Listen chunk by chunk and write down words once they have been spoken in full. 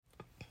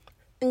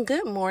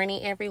Good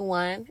morning,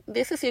 everyone.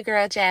 This is your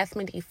girl,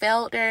 Jasmine D.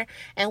 Felder,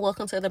 and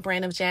welcome to the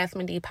Brand of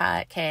Jasmine D.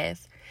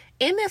 podcast.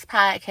 In this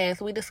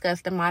podcast, we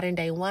discuss the modern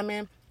day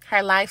woman,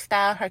 her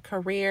lifestyle, her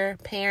career,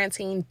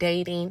 parenting,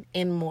 dating,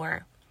 and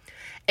more.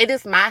 It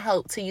is my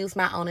hope to use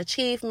my own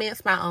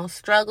achievements, my own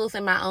struggles,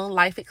 and my own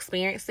life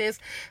experiences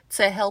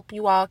to help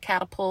you all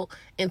catapult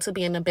into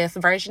being the best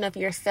version of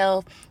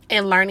yourself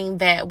and learning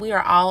that we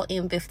are all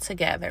in this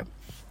together.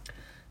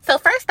 So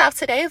first off,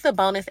 today is a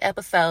bonus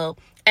episode,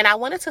 and I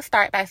wanted to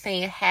start by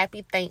saying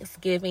happy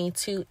Thanksgiving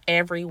to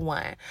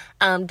everyone.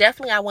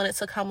 Definitely, I wanted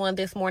to come on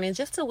this morning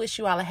just to wish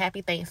you all a happy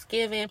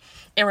Thanksgiving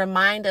and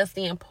remind us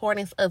the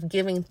importance of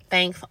giving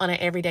thanks on an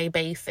everyday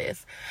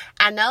basis.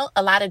 I know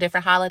a lot of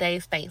different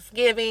holidays,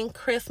 Thanksgiving,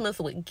 Christmas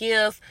with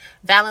gifts,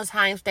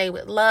 Valentine's Day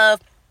with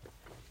love.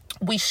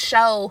 We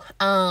show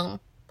the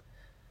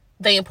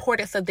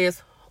importance of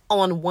this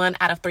on 1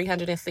 out of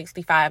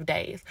 365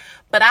 days.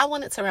 But I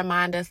wanted to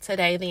remind us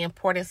today the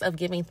importance of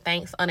giving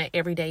thanks on an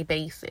everyday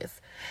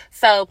basis.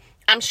 So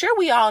I'm sure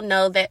we all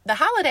know that the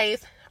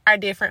holidays are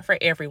different for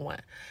everyone.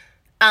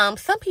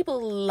 Some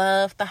people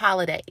love the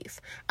holidays.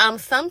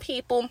 Some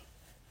people,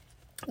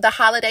 the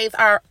holidays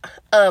are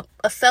a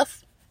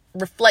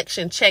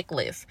self-reflection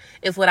checklist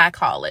is what I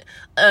call it.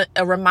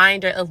 A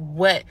reminder of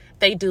what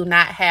they do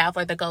not have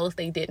or the goals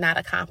they did not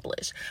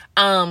accomplish.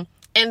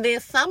 And then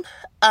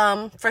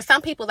for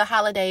some people, the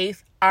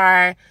holidays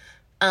are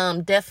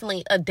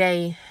definitely a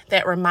day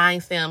that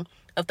reminds them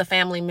of the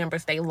family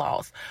members they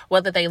lost,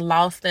 whether they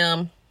lost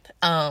them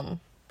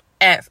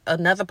at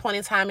another point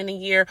in time in the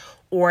year,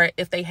 or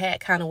if they had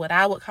kind of what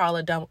I would call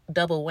a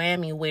double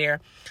whammy, where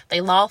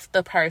they lost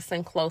the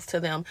person close to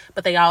them,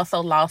 but they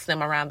also lost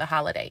them around the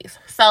holidays.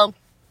 So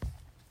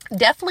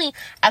definitely,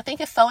 I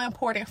think it's so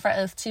important for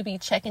us to be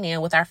checking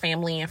in with our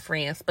family and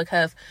friends,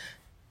 because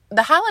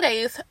the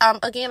holidays,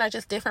 again, are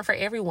just different for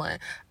everyone.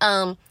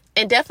 And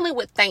definitely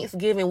with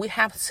Thanksgiving, we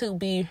have to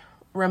be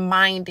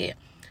reminded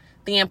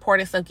the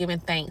importance of giving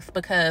thanks,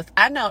 because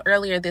I know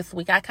earlier this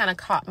week, I kind of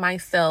caught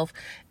myself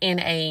in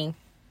a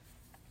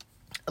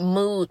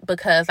mood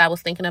because I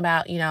was thinking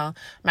about,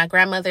 my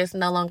grandmother's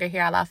no longer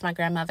here. I lost my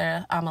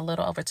grandmother a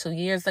little over 2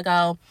 years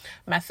ago.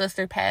 My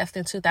sister passed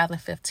in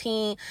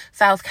 2015.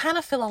 So I was kind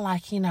of feeling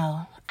like,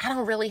 I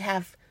don't really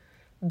have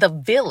the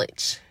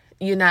village,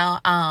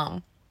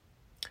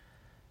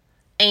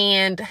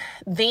 And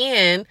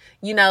then,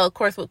 of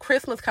course, with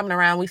Christmas coming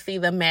around, we see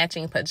the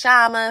matching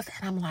pajamas.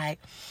 And I'm like,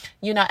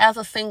 as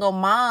a single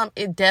mom,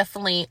 it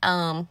definitely,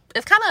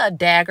 it's kind of a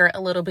dagger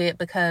a little bit,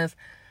 because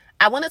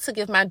I wanted to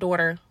give my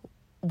daughter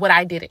what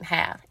I didn't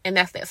have. And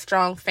that's that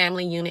strong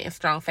family unit and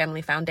strong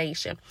family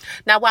foundation.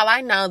 Now, while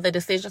I know the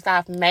decisions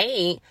I've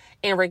made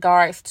in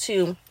regards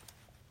to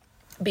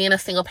being a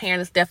single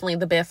parent is definitely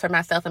the best for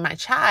myself and my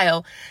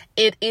child,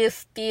 it is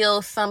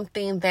still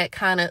something that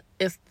kind of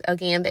is,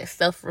 again, that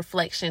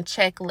self-reflection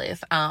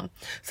checklist.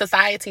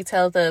 Society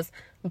tells us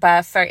by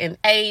a certain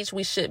age,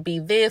 we should be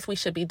this, we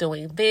should be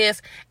doing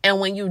this.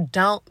 And when you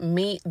don't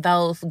meet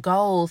those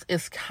goals,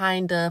 it's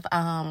kind of,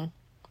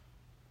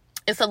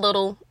 it's a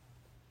little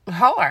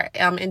hard.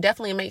 And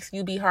definitely makes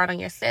you be hard on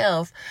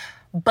yourselves.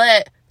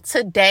 But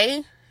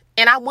today,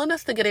 and I want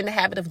us to get in the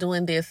habit of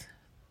doing this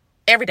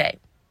every day,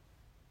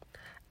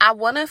 I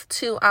want us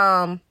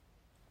to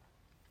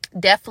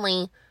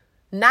definitely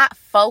not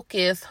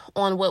focus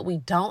on what we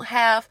don't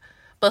have,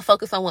 but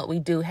focus on what we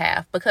do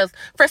have. Because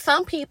for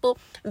some people,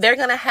 they're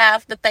going to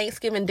have the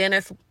Thanksgiving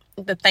dinners,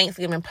 the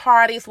Thanksgiving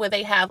parties where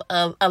they have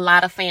a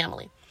lot of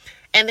family.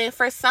 And then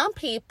for some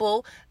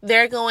people,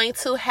 they're going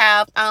to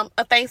have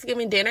a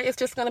Thanksgiving dinner. It's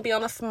just going to be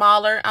on a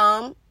smaller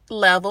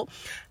level.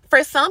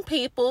 For some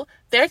people,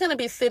 they're going to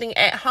be sitting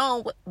at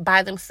home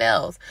by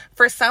themselves.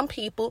 For some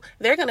people,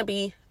 they're going to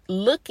be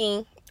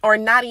looking or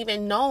not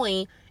even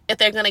knowing if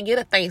they're going to get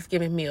a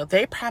Thanksgiving meal.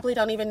 They probably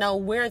don't even know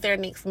where their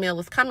next meal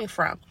is coming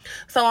from.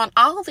 So on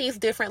all these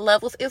different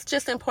levels, it's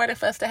just important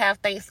for us to have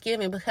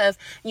Thanksgiving, because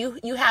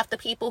you have the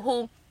people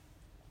who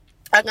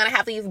are going to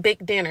have these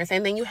big dinners,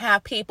 and then you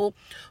have people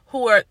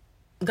who are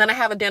going to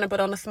have a dinner but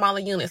on a smaller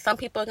unit. Some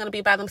people are going to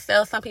be by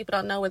themselves. Some people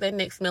don't know where their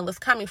next meal is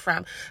coming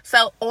from.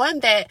 So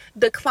on that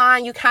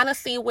decline, you kind of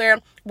see where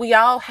we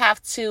all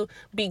have to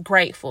be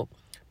grateful,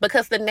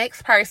 because the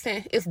next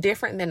person is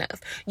different than us.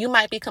 You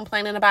might be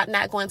complaining about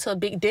not going to a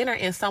big dinner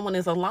and someone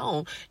is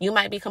alone. You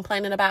might be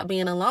complaining about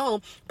being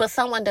alone, but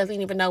someone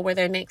doesn't even know where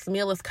their next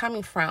meal is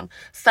coming from.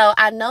 So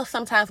I know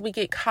sometimes we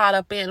get caught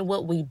up in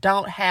what we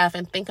don't have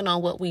and thinking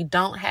on what we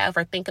don't have,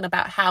 or thinking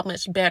about how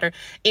much better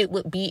it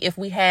would be if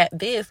we had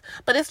this.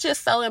 But it's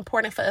just so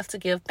important for us to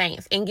give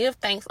thanks, and give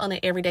thanks on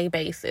an everyday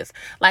basis.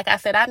 Like I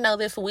said, I know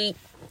this week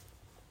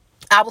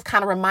I was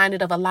kind of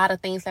reminded of a lot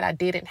of things that I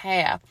didn't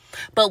have.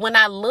 But when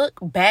I look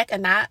back,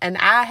 and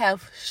I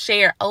have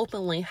shared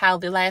openly how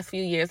the last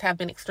few years have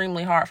been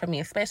extremely hard for me,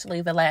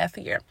 especially the last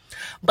year.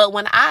 But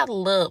when I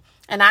look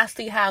and I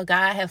see how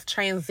God has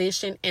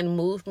transitioned and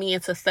moved me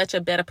into such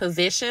a better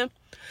position,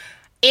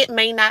 it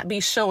may not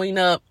be showing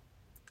up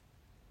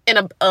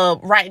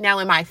right now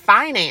in my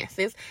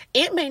finances.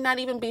 It may not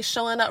even be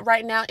showing up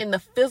right now in the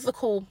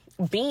physical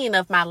being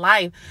of my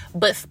life,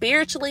 but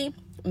spiritually,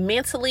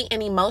 mentally,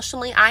 and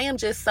emotionally, I am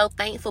just so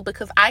thankful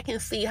because I can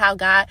see how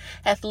God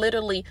has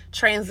literally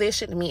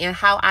transitioned me and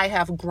how I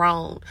have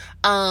grown.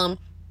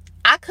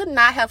 I could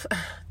not have,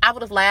 I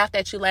would have laughed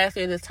at you last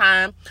year this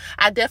time.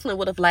 I definitely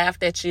would have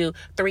laughed at you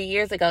 3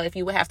 years ago if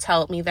you would have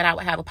told me that I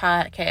would have a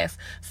podcast.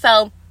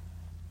 So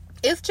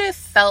it's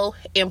just so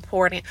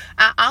important.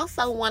 I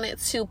also wanted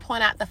to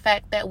point out the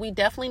fact that we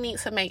definitely need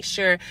to make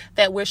sure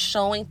that we're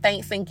showing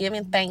thanks and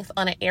giving thanks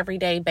on an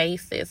everyday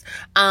basis.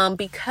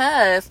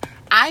 Because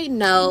I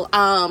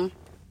know,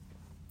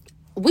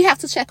 we have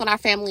to check on our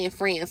family and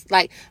friends.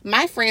 Like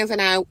my friends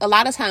and I, a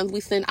lot of times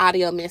we send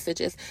audio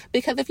messages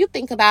because if you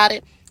think about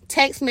it,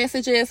 text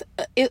messages,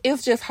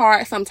 it's just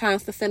hard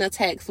sometimes to send a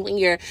text when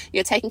you're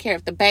taking care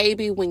of the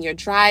baby, when you're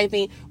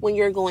driving, when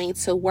you're going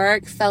to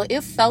work. So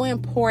it's so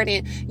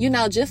important,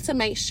 just to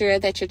make sure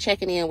that you're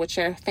checking in with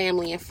your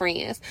family and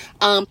friends.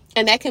 And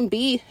that can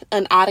be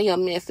an audio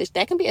message,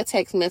 that can be a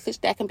text message,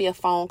 that can be a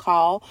phone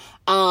call.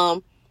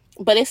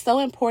 But it's so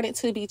important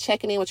to be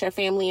checking in with your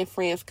family and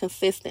friends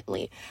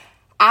consistently.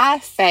 I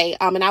say,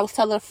 and I was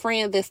telling a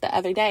friend this the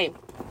other day,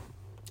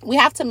 we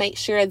have to make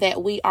sure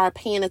that we are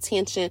paying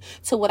attention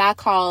to what I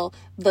call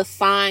the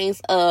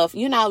signs of,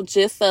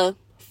 just a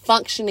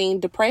functioning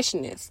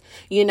depressionist.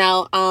 It's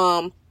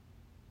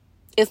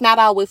not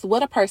always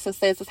what a person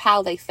says, it's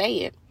how they say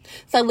it.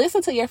 So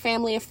listen to your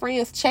family and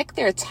friends, check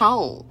their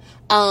tone.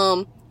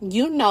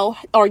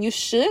 You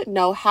should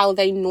know how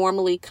they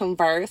normally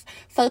converse.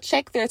 So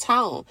check their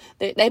tone.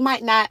 They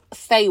might not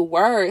say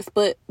words,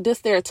 but does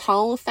their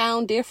tone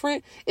sound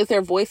different? Is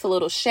their voice a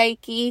little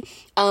shaky?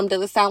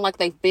 Does it sound like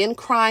they've been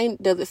crying?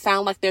 Does it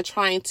sound like they're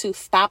trying to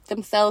stop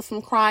themselves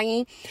from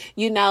crying?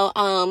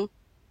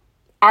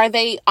 Are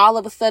they all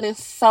of a sudden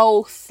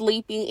so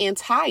sleepy and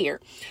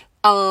tired?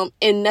 And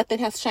nothing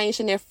has changed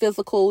in their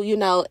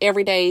physical,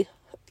 everyday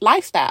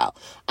lifestyle.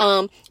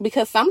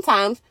 Because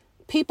sometimes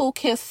people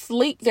can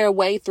sleep their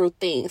way through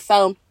things.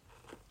 So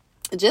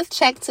just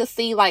check to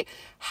see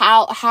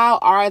how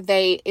are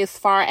they as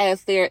far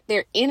as their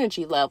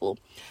energy level.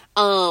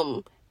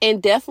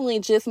 And definitely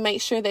just make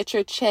sure that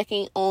you're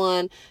checking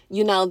on,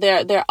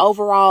 their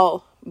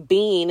overall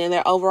being and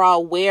their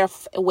overall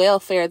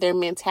welfare, their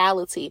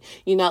mentality.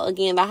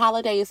 Again, the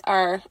holidays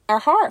are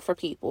hard for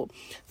people.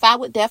 So I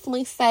would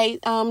definitely say,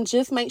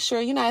 just make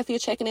sure, if you're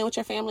checking in with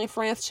your family and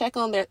friends, check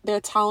on their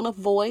tone of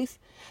voice,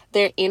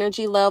 their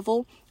energy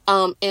level,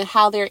 and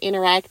how they're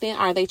interacting.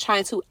 Are they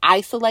trying to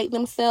isolate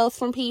themselves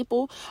from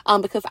people?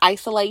 Because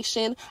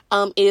isolation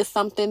is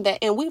something that,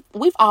 and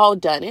we've all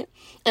done it,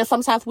 and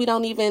sometimes we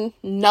don't even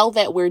know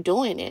that we're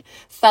doing it.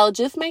 So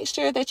just make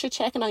sure that you're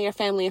checking on your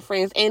family and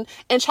friends, and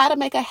try to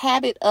make a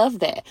habit of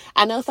that.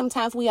 I know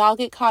sometimes we all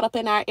get caught up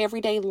in our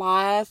everyday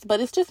lives, but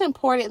it's just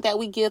important that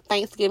we give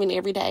Thanksgiving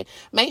every day.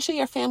 Make sure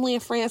your family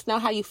and friends know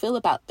how you feel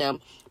about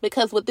them,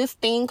 because with this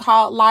thing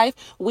called life,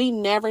 we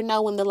never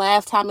know when the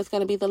last time is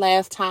going to be the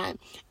last time.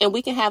 And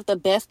we can have the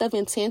best of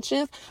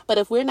intentions, but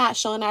if we're not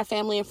showing our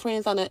family and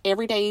friends on an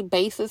everyday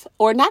basis,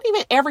 or not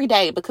even every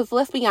day, because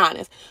let's be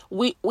honest,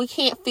 we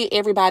can't fit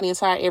everybody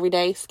into our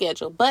everyday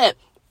schedule, but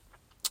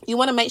you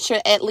want to make sure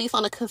at least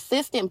on a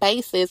consistent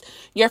basis,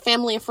 your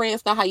family and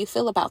friends know how you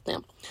feel about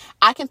them.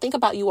 I can think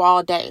about you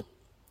all day,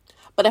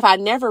 but if I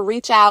never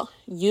reach out,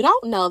 you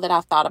don't know that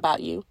I've thought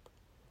about you.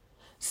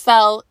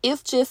 So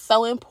it's just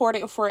so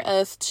important for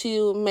us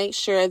to make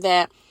sure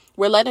that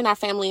we're letting our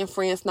family and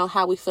friends know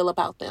how we feel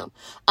about them.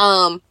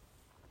 I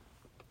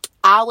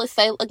would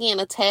say, again,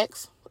 a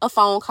text, a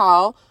phone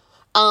call,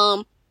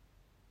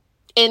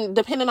 and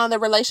depending on the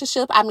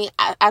relationship,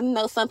 I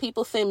know some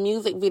people send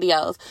music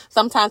videos.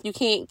 Sometimes you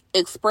can't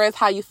express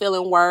how you feel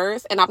in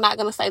words. And I'm not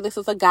going to say this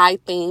is a guy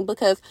thing,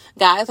 because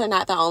guys are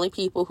not the only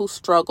people who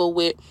struggle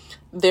with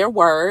their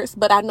words.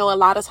 But I know a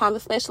lot of times,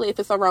 especially if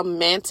it's a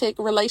romantic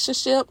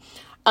relationship,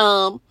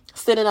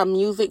 sending a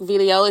music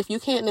video, if you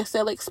can't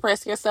necessarily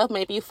express yourself,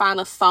 maybe you find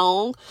a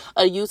song,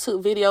 a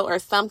YouTube video, or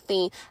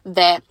something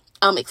that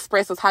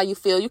expresses how you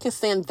feel. You can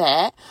send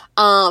that.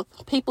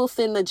 People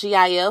send the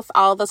GIFs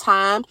all the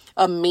time,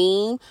 a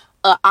meme,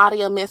 a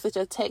audio message,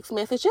 a text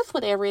message, just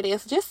whatever it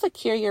is. Just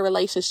secure your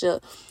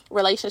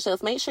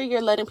relationships. Make sure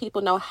you're letting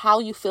people know how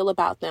you feel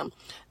about them.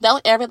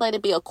 Don't ever let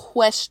it be a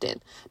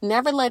question.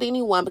 Never let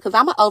anyone, because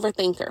I'm an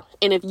overthinker.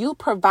 And if you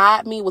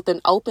provide me with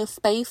an open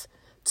space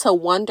to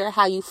wonder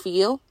how you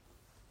feel,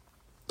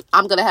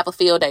 I'm going to have a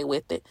field day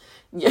with it.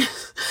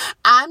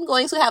 I'm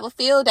going to have a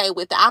field day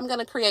with it. I'm going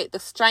to create the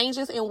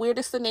strangest and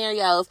weirdest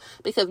scenarios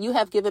because you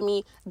have given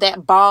me that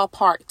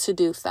ballpark to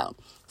do so.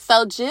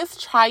 So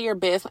just try your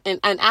best, and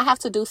I have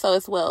to do so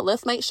as well.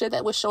 Let's make sure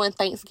that we're showing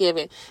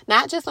Thanksgiving,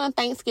 not just on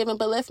Thanksgiving,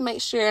 but let's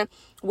make sure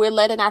we're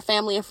letting our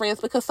family and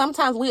friends, because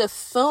sometimes we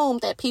assume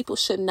that people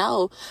should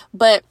know,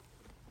 but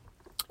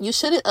you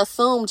shouldn't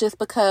assume just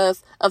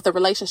because of the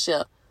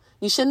relationship.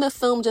 You shouldn't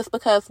assume just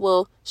because,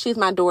 well, she's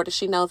my daughter,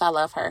 she knows I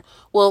love her.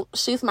 Well,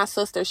 she's my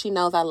sister, she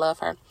knows I love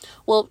her.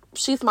 Well,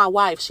 she's my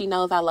wife, she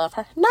knows I love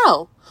her.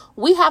 No,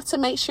 we have to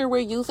make sure we're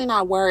using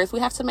our words. We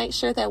have to make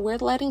sure that we're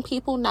letting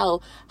people know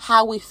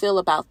how we feel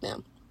about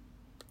them.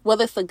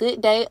 Whether it's a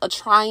good day, a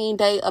trying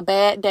day, a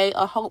bad day,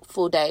 a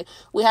hopeful day,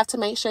 we have to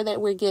make sure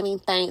that we're giving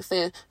thanks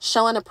and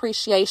showing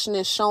appreciation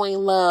and showing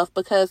love,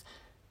 because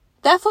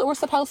that's what we're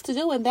supposed to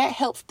do, and that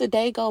helps the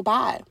day go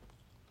by.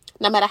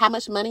 No matter how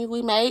much money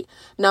we make,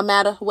 no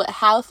matter what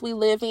house we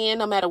live in,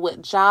 no matter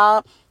what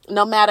job,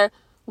 no matter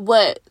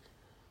what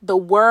the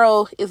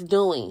world is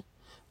doing,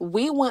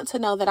 we want to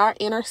know that our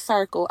inner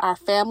circle, our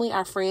family,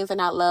 our friends,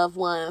 and our loved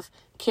ones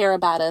care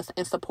about us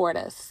and support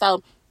us.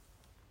 So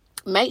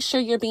make sure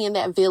you're being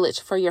that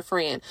village for your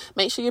friend.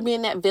 Make sure you're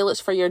being that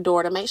village for your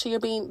daughter. Make sure you're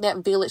being that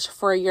village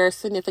for your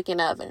significant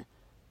other.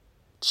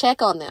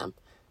 Check on them.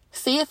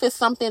 See if it's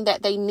something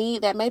that they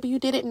need that maybe you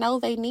didn't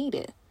know they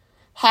needed.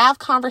 Have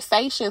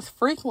conversations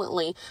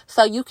frequently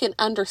so you can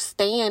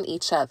understand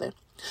each other,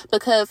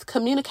 because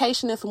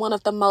communication is one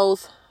of the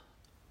most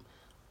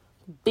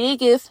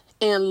biggest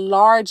and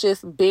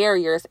largest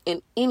barriers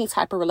in any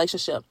type of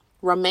relationship,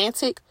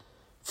 romantic,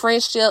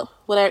 friendship,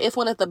 whatever. It's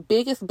one of the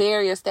biggest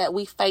barriers that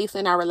we face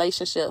in our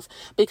relationships,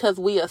 because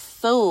we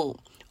assume,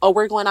 or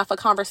we're going off a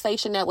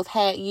conversation that was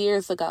had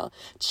years ago.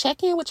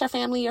 Check in with your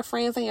family, your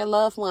friends, and your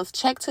loved ones.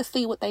 Check to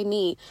see what they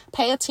need.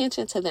 Pay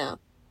attention to them.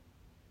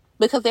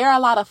 Because there are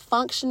a lot of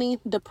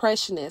functioning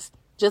depressionists,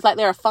 just like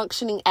there are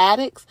functioning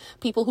addicts,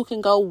 people who can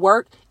go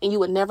work and you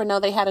would never know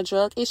they had a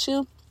drug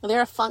issue. There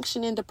are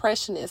functioning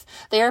depressionists.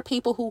 There are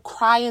people who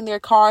cry in their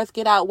cars,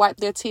 get out, wipe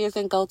their tears,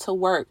 and go to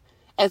work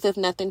as if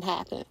nothing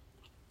happened.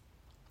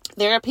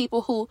 There are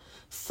people who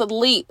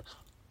sleep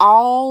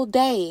all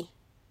day,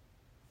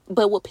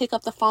 but will pick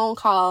up the phone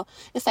call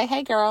and say,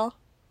 hey, girl.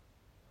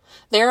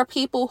 There are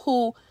people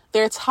who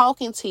they're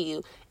talking to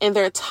you and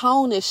their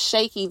tone is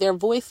shaky. Their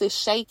voice is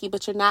shaky,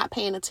 but you're not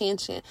paying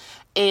attention.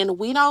 And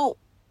we don't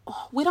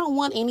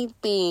want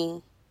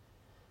anything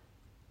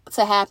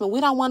to happen. We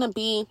don't want to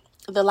be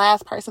the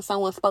last person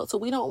someone spoke to.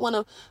 We don't want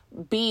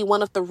to be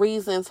one of the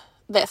reasons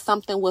that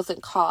something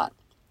wasn't caught.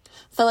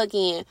 So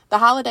again, the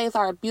holidays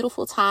are a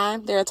beautiful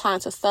time. They're a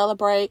time to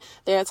celebrate.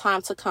 They're a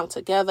time to come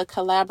together,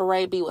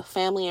 collaborate, be with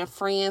family and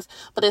friends.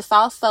 But it's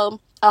also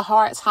a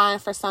hard time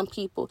for some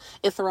people.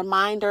 It's a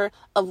reminder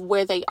of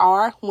where they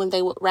are when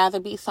they would rather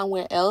be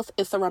somewhere else.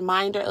 It's a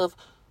reminder of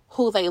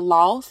who they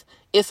lost.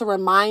 It's a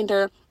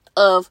reminder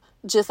of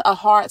just a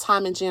hard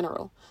time in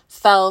general.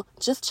 So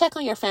just check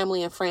on your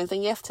family and friends.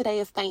 And yes, today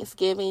is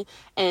Thanksgiving,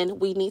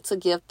 and we need to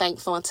give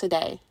thanks on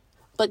today.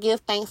 But give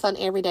thanks on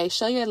every day.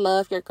 Show your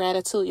love, your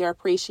gratitude, your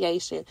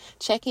appreciation.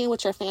 Check in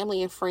with your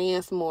family and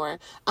friends more.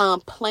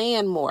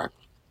 Plan more.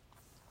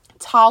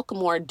 Talk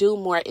more, do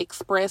more,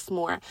 express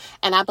more.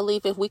 And I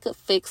believe if we could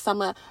fix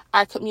some of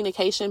our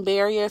communication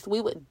barriers,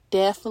 we would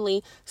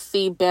definitely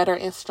see better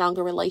and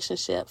stronger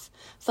relationships.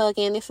 So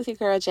again, this is your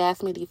girl,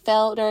 Jasmine D.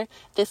 Felder.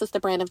 This is the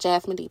Brand of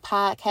Jasmine D.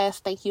 podcast.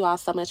 Thank you all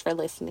so much for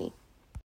listening.